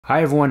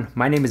Hi everyone,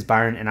 my name is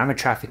Byron and I'm a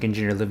traffic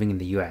engineer living in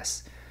the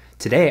US.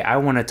 Today I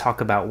want to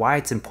talk about why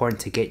it's important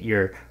to get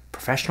your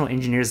professional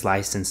engineer's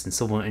license in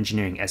civil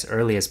engineering as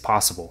early as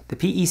possible. The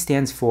PE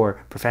stands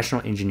for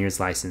Professional Engineer's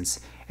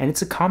License, and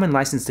it's a common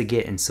license to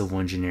get in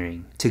civil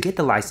engineering. To get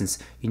the license,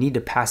 you need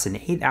to pass an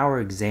 8-hour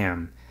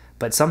exam,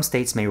 but some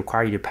states may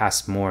require you to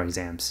pass more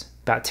exams.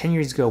 About 10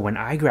 years ago when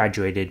I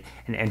graduated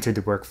and entered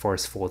the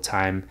workforce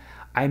full-time,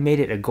 I made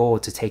it a goal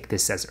to take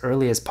this as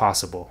early as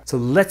possible. So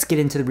let's get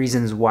into the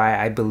reasons why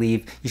I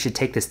believe you should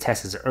take this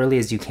test as early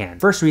as you can.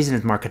 First reason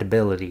is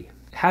marketability.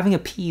 Having a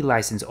PE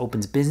license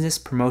opens business,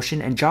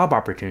 promotion, and job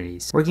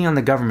opportunities. Working on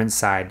the government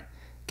side,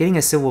 getting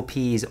a civil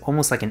PE is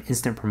almost like an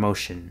instant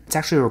promotion. It's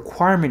actually a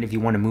requirement if you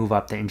want to move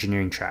up the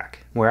engineering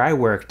track. Where I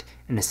worked,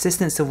 an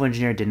assistant civil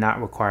engineer did not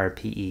require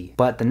PE,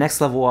 but the next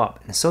level up,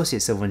 an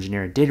associate civil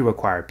engineer did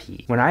require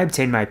PE. When I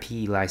obtained my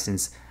PE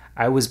license,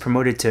 I was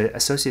promoted to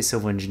associate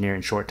civil engineer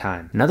in short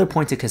time. Another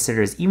point to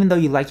consider is even though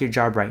you like your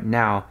job right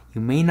now,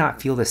 you may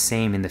not feel the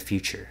same in the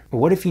future. Or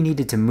what if you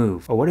needed to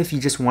move? Or what if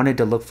you just wanted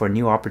to look for a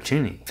new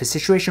opportunity? If a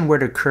situation were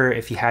to occur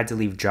if you had to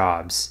leave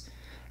jobs,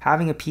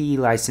 having a PE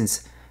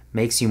license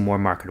makes you more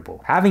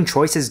marketable. Having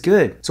choice is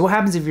good. So what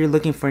happens if you're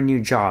looking for a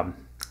new job?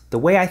 The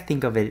way I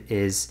think of it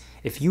is,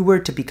 if you were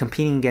to be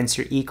competing against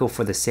your equal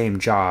for the same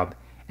job,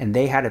 and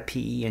they had a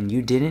PE and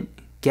you didn't,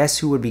 guess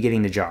who would be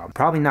getting the job?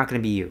 Probably not going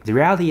to be you. The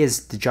reality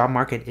is the job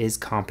market is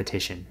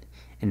competition.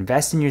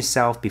 Invest in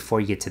yourself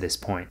before you get to this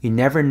point. You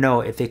never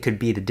know if it could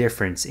be the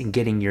difference in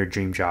getting your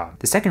dream job.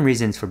 The second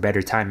reason is for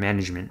better time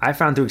management. I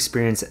found through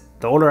experience,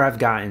 the older I've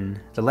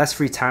gotten, the less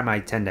free time I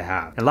tend to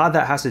have. A lot of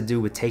that has to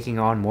do with taking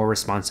on more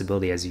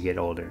responsibility as you get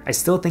older. I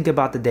still think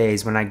about the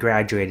days when I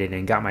graduated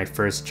and got my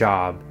first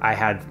job. I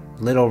had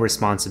little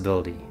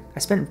responsibility. I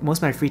spent most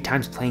of my free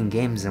times playing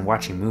games and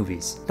watching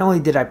movies. Not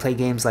only did I play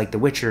games like The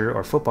Witcher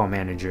or Football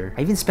Manager,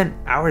 I even spent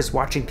hours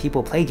watching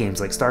people play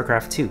games like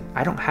StarCraft 2.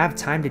 I don't have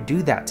time to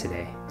do that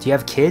today. Do you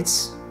have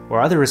kids? Or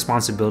other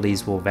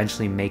responsibilities will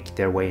eventually make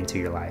their way into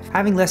your life.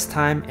 Having less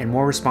time and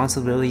more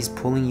responsibilities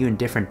pulling you in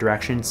different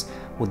directions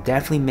will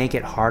definitely make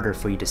it harder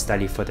for you to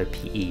study for the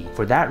PE.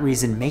 For that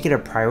reason, make it a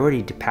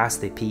priority to pass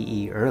the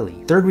PE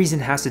early. Third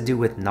reason has to do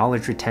with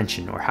knowledge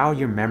retention, or how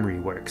your memory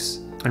works.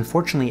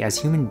 Unfortunately, as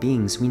human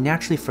beings, we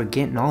naturally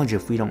forget knowledge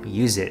if we don't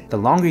use it. The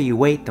longer you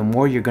wait, the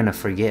more you're gonna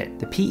forget.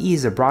 The PE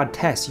is a broad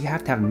test. You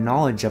have to have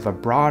knowledge of a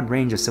broad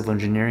range of civil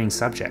engineering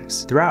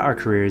subjects. Throughout our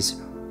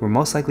careers, we're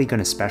most likely going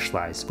to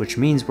specialize, which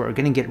means we're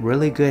going to get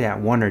really good at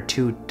one or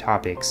two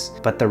topics,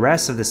 but the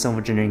rest of the civil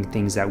engineering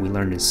things that we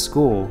learned in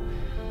school,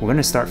 we're going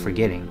to start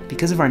forgetting.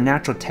 Because of our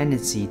natural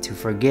tendency to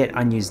forget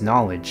unused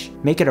knowledge,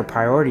 make it a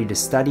priority to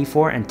study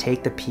for and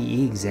take the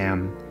PE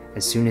exam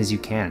as soon as you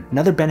can.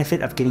 Another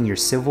benefit of getting your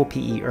civil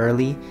PE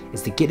early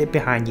is to get it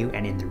behind you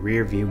and in the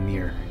rear view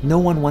mirror. No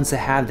one wants to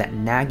have that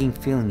nagging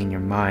feeling in your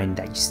mind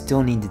that you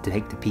still need to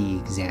take the PE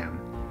exam.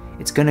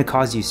 It's going to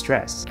cause you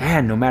stress.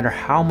 And no matter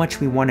how much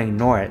we want to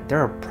ignore it,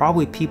 there are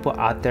probably people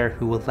out there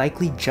who will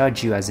likely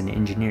judge you as an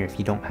engineer if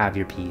you don't have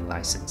your PE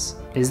license.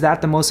 Is that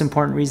the most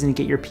important reason to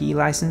get your PE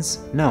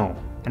license? No.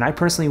 And I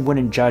personally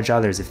wouldn't judge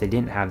others if they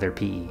didn't have their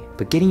PE.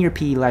 But getting your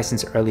PE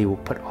license early will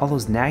put all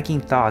those nagging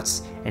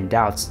thoughts and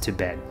doubts to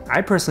bed.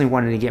 I personally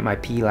wanted to get my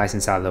PE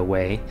license out of the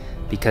way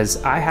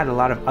because I had a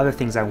lot of other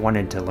things I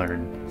wanted to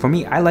learn. For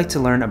me, I like to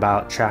learn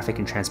about traffic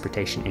and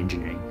transportation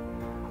engineering.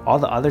 All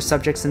the other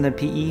subjects in the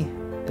PE,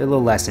 they're a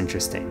little less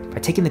interesting. By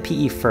taking the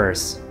PE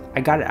first,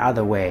 I got it out of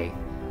the way,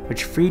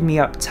 which freed me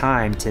up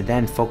time to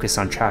then focus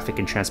on traffic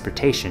and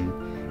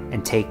transportation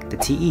and take the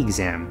TE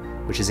exam,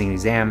 which is an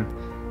exam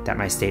that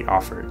my state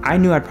offered. I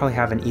knew I'd probably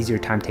have an easier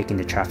time taking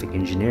the traffic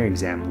engineering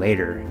exam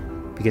later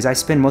because I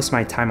spend most of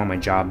my time on my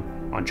job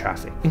on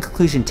traffic. In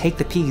conclusion, take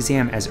the PE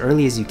exam as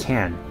early as you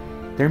can.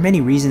 There are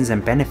many reasons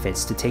and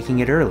benefits to taking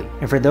it early.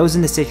 And for those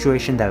in the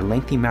situation that a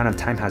lengthy amount of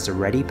time has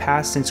already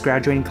passed since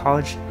graduating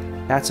college,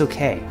 that's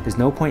okay. There's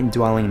no point in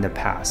dwelling in the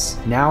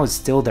past. Now is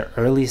still the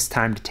earliest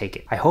time to take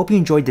it. I hope you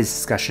enjoyed this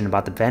discussion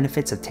about the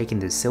benefits of taking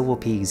the civil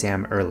PE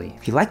exam early.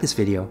 If you like this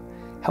video,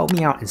 help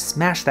me out and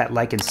smash that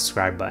like and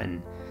subscribe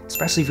button,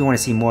 especially if you want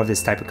to see more of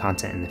this type of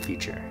content in the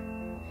future.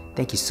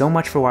 Thank you so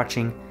much for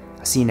watching.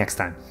 I'll see you next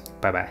time.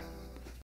 Bye bye.